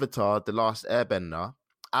Avatar The Last Airbender,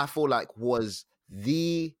 I feel like was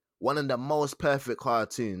one of the most perfect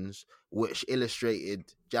cartoons which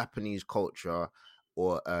illustrated Japanese culture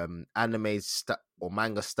or anime or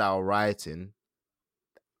manga style writing,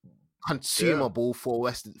 consumable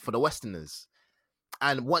for the Westerners.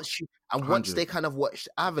 And once they kind of watched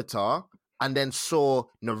Avatar and then saw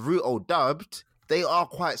Naruto dubbed, they are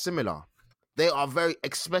quite similar. They are very,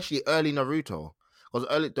 especially early Naruto,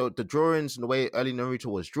 because the drawings and the way early Naruto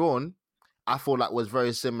was drawn, I feel like was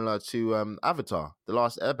very similar to Avatar, The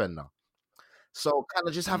Last Airbender. So kind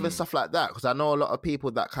of just having stuff like that, because I know a lot of people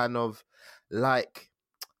that kind of like,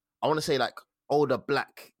 I want to say like older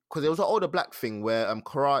black, because there was an older black thing where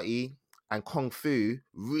karate and kung fu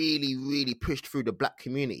really, really pushed through the black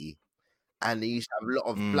community. And they used to have a lot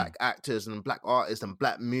of black actors and black artists and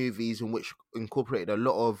black movies in which incorporated a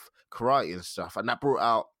lot of karate and stuff. And that brought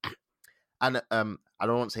out, and I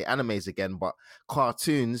don't want to say animes again, but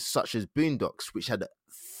cartoons such as Boondocks, which had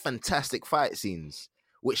fantastic fight scenes,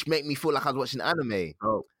 which make me feel like I was watching anime.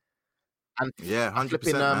 Oh, and 100%,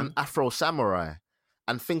 flipping Afro Samurai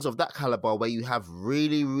and things of that caliber, where you have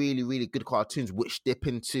really, really, really good cartoons which dip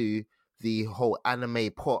into the whole anime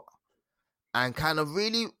pot and kind of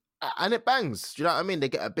really, and it bangs. Do you know what I mean? They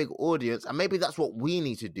get a big audience, and maybe that's what we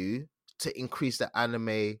need to do to increase the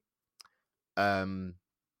anime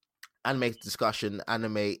discussion,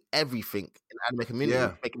 anime everything in the anime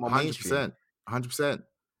community, make it more mainstream. 100%.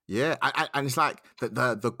 Yeah, and it's like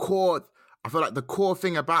the core. I feel like the core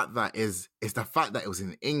thing about that is the fact that it was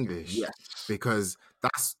in English. Yes. Because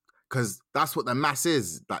that's what the mass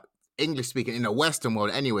is, like English speaking in the Western world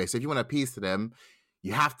anyway. So if you want to appease to them,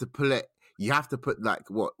 you have to put like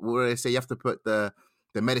what do they say? You have to put the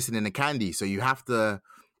medicine in the candy. So you have to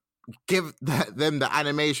give them the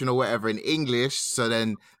animation or whatever in English, so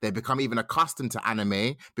then they become even accustomed to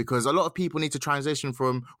anime, because a lot of people need to transition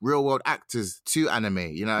from real world actors to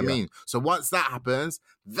anime, you know what I mean? So once that happens,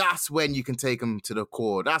 that's when you can take them to the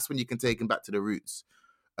core. That's when you can take them back to the roots.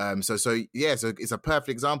 So it's a perfect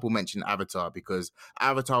example mentioning Avatar, because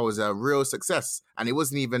Avatar was a real success and it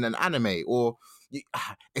wasn't even an anime, or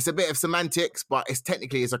it's a bit of semantics, but it's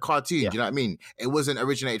a cartoon. Do you know what I mean? It wasn't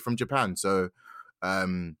originated from Japan. So,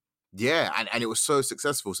 and it was so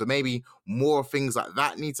successful. So maybe more things like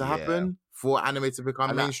that need to happen for anime to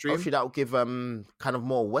become mainstream. Actually, that will give kind of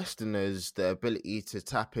more Westerners the ability to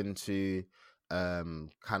tap into kind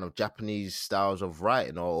of Japanese styles of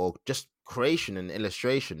writing or just creation and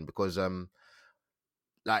illustration, because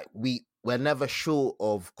like we're never short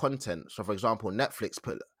of content. So for example, Netflix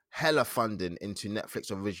put hella funding into Netflix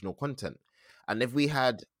original content, and if we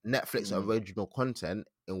had Netflix original content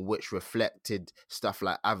in which reflected stuff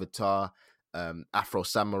like Avatar, Afro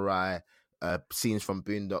Samurai, scenes from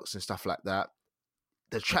Boondocks and stuff like that,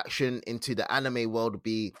 the traction into the anime world would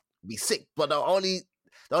be sick. But the only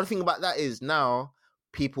thing about that is now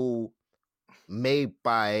people may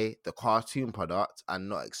buy the cartoon product and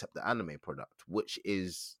not accept the anime product, which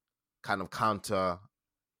is kind of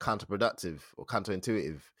counterproductive or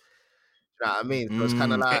counterintuitive. You know what I mean? So it's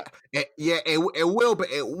kind of like it will, but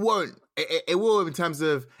it won't. It will in terms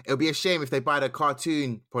of, it'll be a shame if they buy the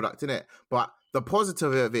cartoon product, innit? But the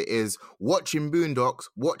positive of it is watching Boondocks,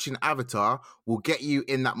 watching Avatar will get you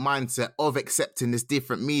in that mindset of accepting this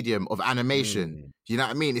different medium of animation. You know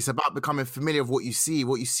what I mean? It's about becoming familiar with what you see.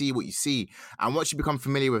 And once you become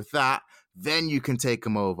familiar with that, then you can take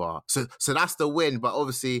them over. So that's the win. But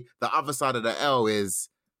obviously the other side of the L is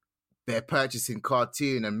they're purchasing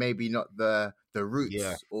cartoon and maybe not the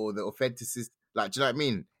roots or the authenticity. Like, do you know what I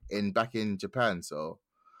mean? Back in Japan. So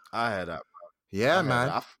I heard that. Yeah,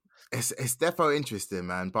 man. It's definitely interesting,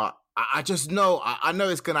 man. But I just know, I know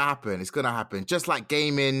it's gonna happen. It's gonna happen. Just like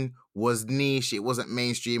gaming was niche, it wasn't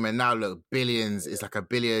mainstream, and now look, billions. It's like $1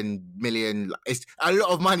 billion, million. It's a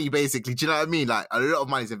lot of money, basically. Do you know what I mean? Like a lot of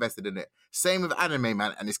money is invested in it. Same with anime,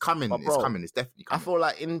 man, and it's coming. Bro, it's coming. It's definitely coming. I feel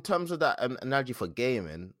like in terms of that analogy for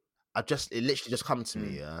gaming, it literally just come to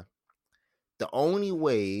me. Yeah, the only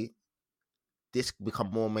way this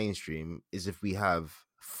become more mainstream is if we have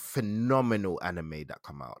phenomenal anime that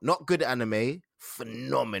come out. Not good anime,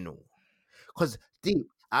 phenomenal. Because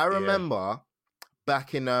I remember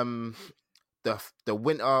back in the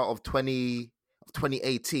winter of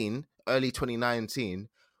 2018, early 2019,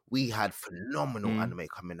 we had phenomenal anime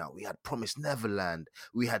coming out. We had Promised Neverland.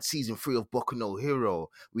 We had season 3 of Boku no Hero.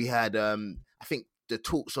 We had I think the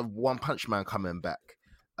talks of One Punch Man coming back.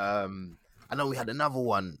 I know we had another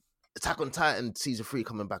one, Attack on Titan season 3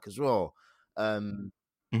 coming back as well.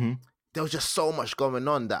 There was just so much going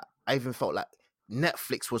on that I even felt like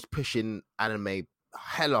Netflix was pushing anime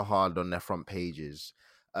hella hard on their front pages.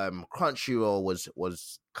 Crunchyroll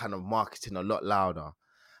was kind of marketing a lot louder,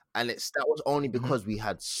 and that was only because we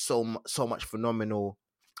had so much phenomenal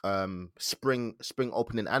spring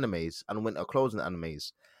opening animes and winter closing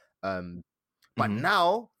animes. But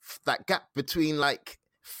now that gap between like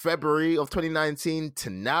February of 2019 to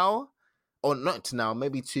now, or not to now,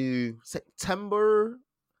 maybe to September,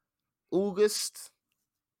 August.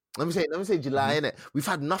 Let me say July, innit? We've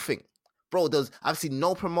had nothing. Bro, I've seen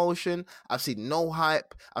no promotion, I've seen no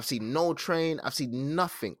hype, I've seen no train, I've seen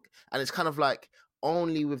nothing. And it's kind of like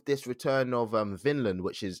only with this return of Vinland,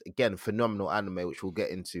 which is again phenomenal anime, which we'll get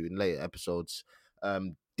into in later episodes.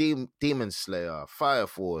 Demon Slayer, Fire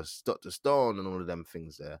Force, Dr. Stone, and all of them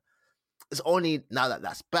things there. It's only now that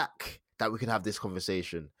that's back that we can have this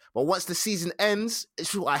conversation. But once the season ends,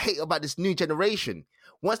 it's what I hate about this new generation.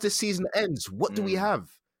 Once the season ends, what do we have?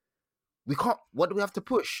 We can't. What do we have to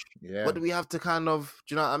push? Yeah. What do we have to kind of?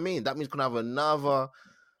 Do you know what I mean? That means we're gonna have another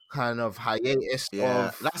kind of hiatus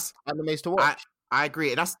of animes to watch. I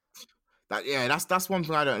agree. That's one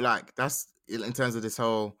thing I don't like. That's in terms of this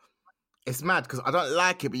whole. It's mad because I don't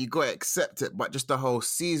like it, but you got to accept it. But just the whole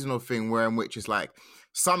seasonal thing, in which it's like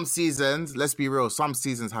some seasons. Let's be real. Some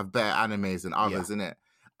seasons have better animes than others, innit?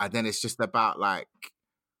 And then it's just about like.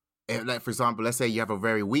 like, for example, let's say you have a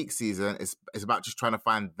very weak season, it's about just trying to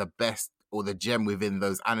find the best or the gem within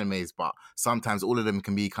those animes, but sometimes all of them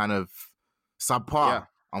can be kind of subpar,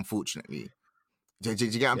 unfortunately. Do you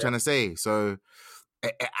get what I'm trying to say? So,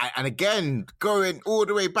 and again, going all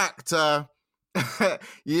the way back to,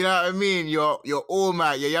 you know what I mean? Your All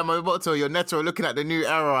Might, your Yamamoto, your Neto looking at the new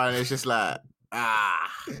era, and it's just like,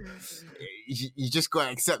 you just got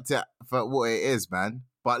to accept it for what it is, man.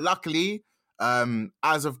 But luckily,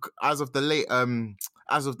 as of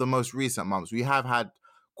the most recent months, we have had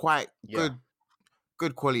quite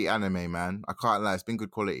good quality anime, man. I can't lie, it's been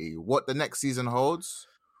good quality. What the next season holds,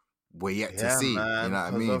 we're yet to see. Man, you know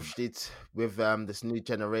what I mean? Obviously, with this new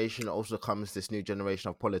generation, also comes this new generation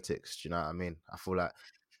of politics. Do you know what I mean? I feel like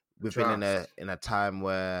we've been in a time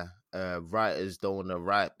where writers don't want to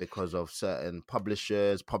write because of certain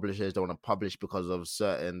publishers. Publishers don't want to publish because of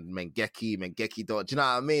certain Mengeki don't. Do you know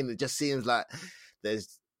what I mean? It just seems like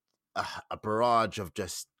there's a barrage of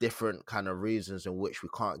just different kind of reasons in which we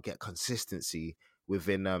can't get consistency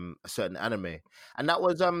within a certain anime. And that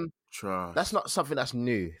was that's not something that's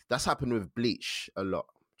new. That's happened with Bleach a lot.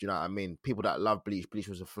 Do you know what I mean? People that love Bleach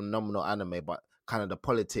was a phenomenal anime, but kind of the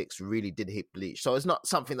politics really did hit Bleach. So it's not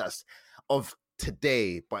something that's of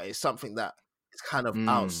today, but it's something that is kind of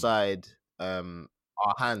outside our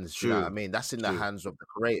hands. Do you know what I mean? That's in the hands of the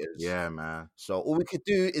creators. Yeah, man. So all we could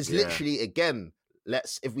do is literally, again,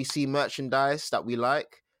 if we see merchandise that we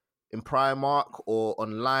like in Primark or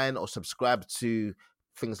online, or subscribe to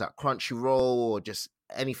things like Crunchyroll or just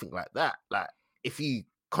anything like that. Like, if you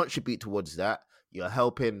contribute towards that, you're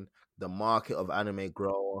helping the market of anime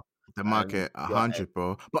grow. The market, 100,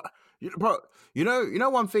 bro. But, bro, you know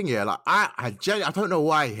one thing here. Like, I don't know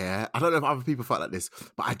why here. I don't know if other people felt like this,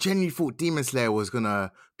 but I genuinely thought Demon Slayer was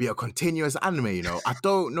gonna be a continuous anime. You know, I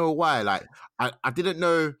don't know why. Like, I didn't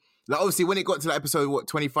know. Like, obviously, when it got to the episode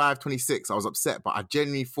 25, 26, I was upset. But I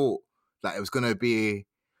genuinely thought like it was gonna be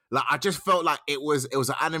like, I just felt like it was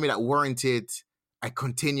an anime that warranted a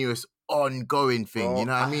continuous, ongoing thing. You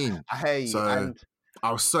know what I mean? I hear you. So, and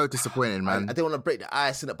I was so disappointed, man. I don't want to break the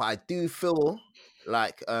ice in it, but I do feel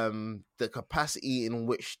like the capacity in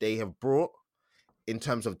which they have brought in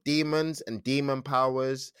terms of demons and demon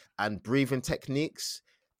powers and breathing techniques,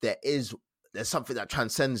 there's something that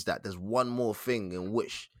transcends that. There's one more thing in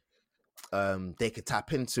which they could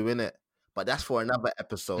tap into, innit? But that's for another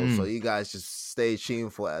episode. So you guys just stay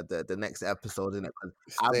tuned for the next episode, innit?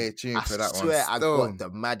 Stay tuned for that one. I swear I got the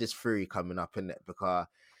maddest theory coming up, innit? Because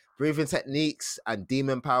breathing techniques and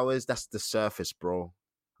demon powers, that's the surface, bro.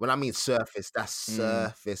 When I mean surface, that's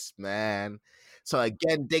surface, man. So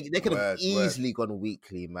again, they could have easily gone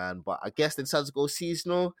weekly, man. But I guess they decided to go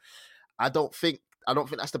seasonal. I don't think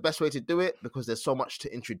that's the best way to do it, because there's so much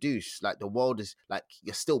to introduce. Like, the world is like,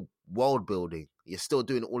 you're still world building. You're still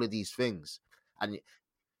doing all of these things, and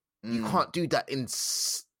you can't do that in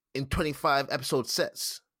 25 episode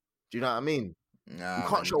sets. Do you know what I mean? Nah, you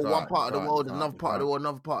can't show one part of the world, another part of the world,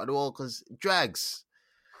 another part of the world, because it drags.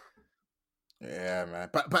 Yeah, man.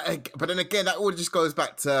 But then again, that all just goes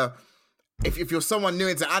back to if you're someone new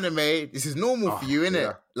into anime, this is normal for you, innit?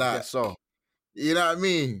 Yeah. Like, so you know what I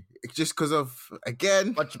mean? Just because of,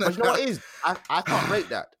 again. But you know what it is? I can't rate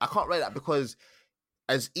that. I can't rate that, because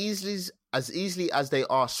as easily as they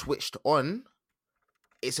are switched on,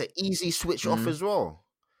 it's an easy switch off as well.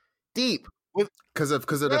 Deep. Because of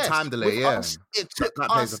the time delay,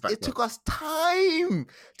 it took us time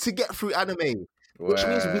to get through anime, which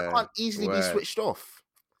means we can't easily be switched off.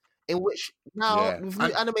 In which now, with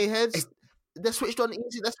new anime heads, they're switched on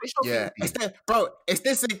easy. They're switched off. Yeah,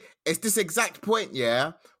 it's this exact point,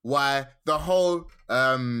 why the whole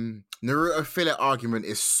Naruto filler argument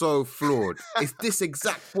is so flawed. It's this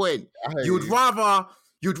exact point. You'd rather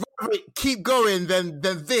it keep going than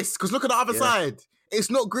this, because look at the other side. It's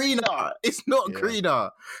not greener. It's not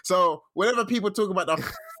greener. So whenever people talk about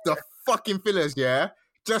the fucking fillers,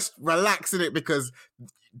 just relax in it, because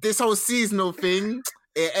this whole seasonal thing,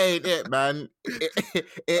 it ain't it, man.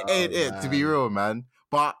 It ain't it, to be real, man.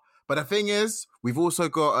 But the thing is, we've also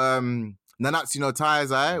got Nanatsu no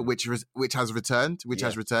Taizai, which has returned,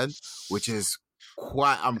 which is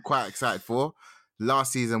I'm quite excited for.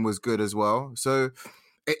 Last season was good as well. So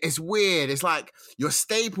it's weird. It's like your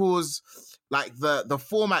staples, like the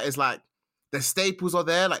format is like the staples are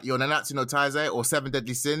there, like your Nanatsu no Taizai or Seven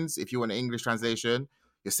Deadly Sins, if you want an English translation.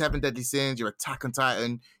 Your Seven Deadly Sins, your Attack on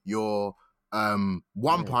Titan, your One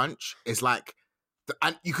Punch is like,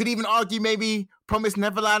 and you could even argue maybe Promised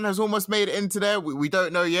Neverland has almost made it into there. We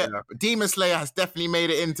don't know yet. Yeah. Demon Slayer has definitely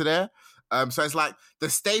made it into there. So it's like the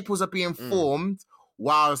staples are being formed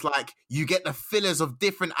whilst like you get the fillers of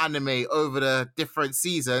different anime over the different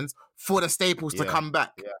seasons for the staples to come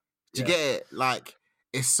back. Yeah. Do you get it? Like,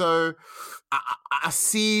 it's so I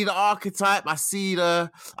see the archetype, I see the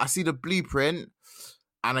blueprint,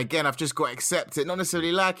 and again, I've just got to accept it. Not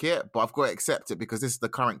necessarily like it, but I've got to accept it because this is the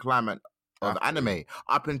current climate of anime.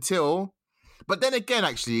 Up until, but then again,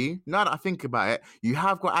 actually, now that I think about it, you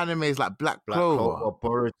have got animes like Black Clover,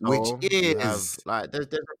 Boruto, which is like there's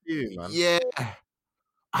a few, man. Yeah.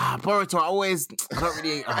 Boruto, I don't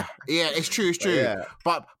really. Yeah, it's true. Yeah.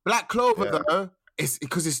 But Black Clover though, it's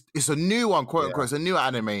because it's a new one, quote unquote. It's a new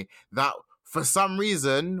anime that for some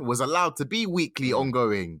reason was allowed to be weekly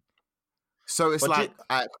ongoing. So it's I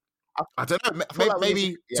don't know.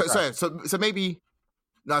 Maybe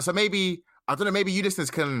I don't know. Maybe you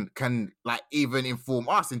listeners can like even inform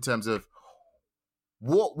us in terms of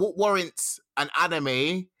what warrants an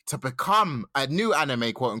anime to become a new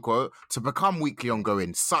anime, quote unquote, to become weekly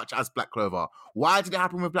ongoing, such as Black Clover. Why did it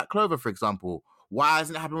happen with Black Clover, for example? Why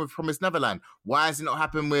hasn't it happened with Promised Neverland? Why has it not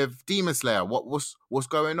happened with Demon Slayer? What's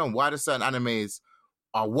going on? Why do certain animes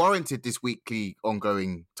are warranted this weekly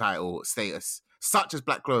ongoing title status, such as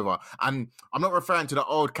Black Clover? And I'm not referring to the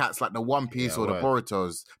old cats like the One Piece or the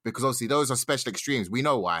Borutos, because obviously those are special extremes. We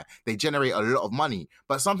know why. They generate a lot of money.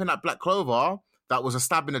 But something like Black Clover, that was a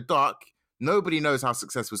stab in the dark, nobody knows how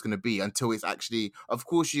successful it's going to be until it's actually, of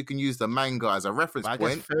course, you can use the manga as a reference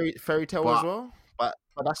point. Fairy Tail as well. But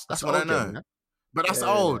that's what I know. Man. But that's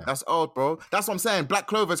old. Yeah. That's old, bro. That's what I'm saying. Black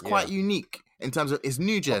Clover is quite unique in terms of it's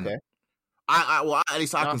new gen. Okay. At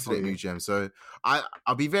least I consider it new gen. So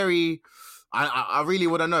I'll be very. I really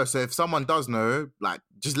want to know. So if someone does know, like,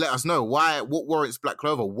 just let us know what warrants Black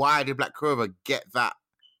Clover. Why did Black Clover get that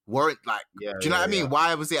warrant? Like, do you know what I mean?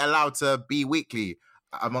 Why was it allowed to be weekly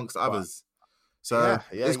amongst others? So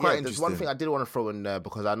it's quite interesting. There's one thing I did want to throw in there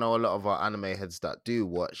because I know a lot of our anime heads that do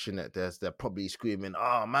watch, they're probably screaming,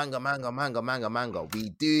 "Oh, manga, manga, manga, manga, manga." We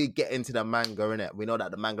do get into the manga, innit? We know that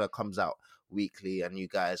the manga comes out weekly, and you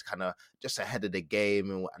guys kind of just ahead of the game,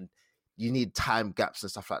 and you need time gaps and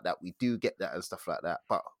stuff like that. We do get that and stuff like that,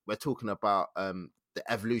 but we're talking about the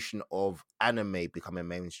evolution of anime becoming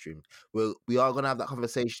mainstream. We are gonna have that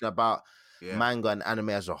conversation about manga and anime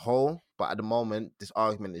as a whole, but at the moment, this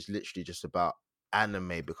argument is literally just about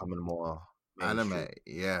anime becoming more mainstream.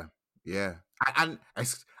 And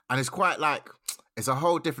it's quite like it's a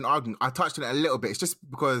whole different argument. I touched on it a little bit. It's just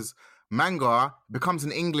because manga becomes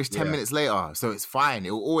in English 10 minutes later, so it's fine.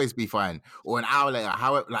 It will always be fine, or an hour later.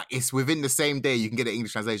 However, like it's within the same day you can get an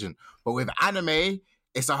English translation. But with anime,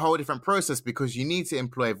 it's a whole different process because you need to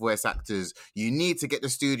employ voice actors. You need to get the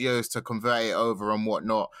studios to convert it over and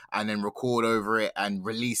whatnot, and then record over it and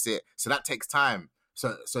release it. So that takes time.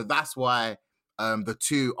 So that's why the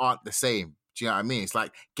two aren't the same. Do you know what I mean? It's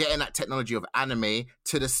like getting that technology of anime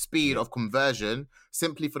to the speed of conversion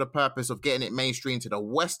simply for the purpose of getting it mainstream to the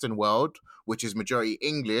Western world, which is majority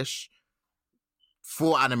English,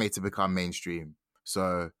 for anime to become mainstream.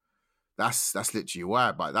 So that's literally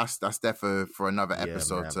why. But that's definitely for another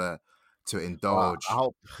episode to indulge. I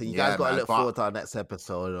hope you guys got to look forward to our next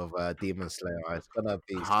episode of Demon Slayer. It's gonna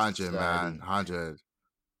be 100, man, 100.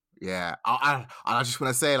 Yeah, I just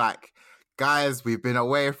want to say, like, guys, we've been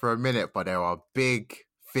away for a minute, but there are big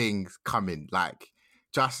things coming. Like,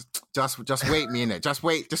 just wait me in it. Just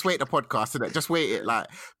wait the podcast in it. Just wait it. Like,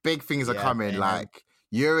 big things are coming. Man. Like,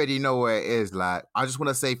 you already know where it is. Like, I just want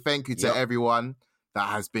to say thank you to everyone that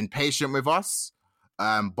has been patient with us.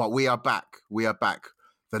 But we are back. We are back.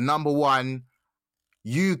 The number one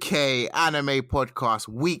UK anime podcast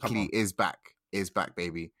weekly is back. Is back,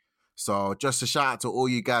 baby. So just a shout out to all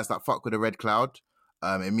you guys that fuck with the Red Cloud.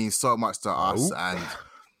 It means so much to us. And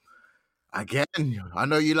again, I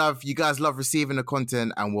know you guys love receiving the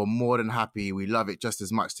content, and we're more than happy. We love it just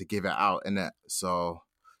as much to give it out, innit? So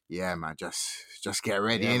yeah, man, just get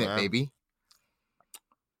ready, innit, baby?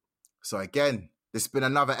 So again, this has been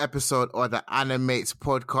another episode of the AniMates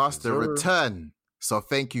Podcast, the return. So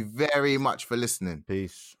thank you very much for listening.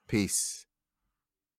 Peace. Peace.